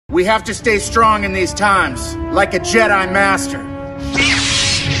We have to stay strong in these times, like a Jedi Master.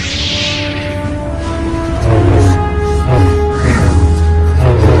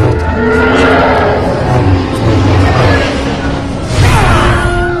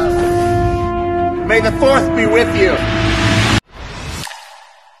 May the Fourth be with you.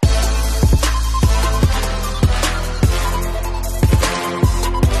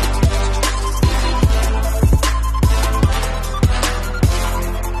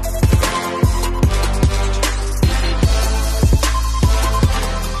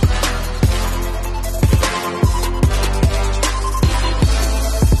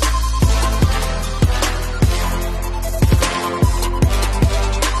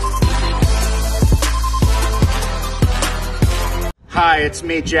 Hi, it's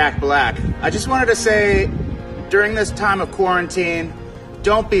me, Jack Black. I just wanted to say, during this time of quarantine,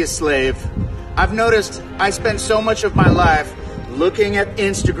 don't be a slave. I've noticed I spend so much of my life looking at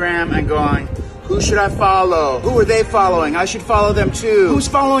Instagram and going, who should I follow? Who are they following? I should follow them too. Who's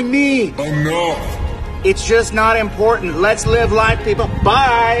following me? Oh no. It's just not important. Let's live life, people.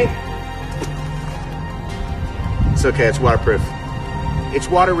 Bye. It's okay, it's waterproof. It's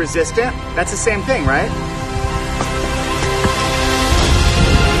water resistant. That's the same thing, right?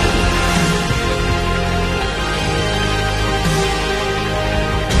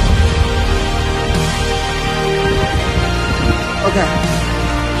 Okay.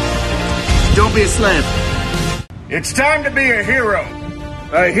 Don't be a slave. It's time to be a hero.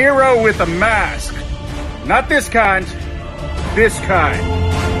 A hero with a mask. Not this kind. This kind.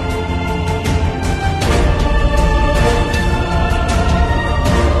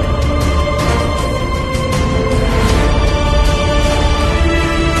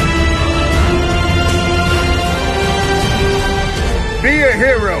 Be a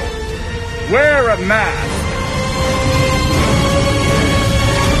hero. Wear a mask.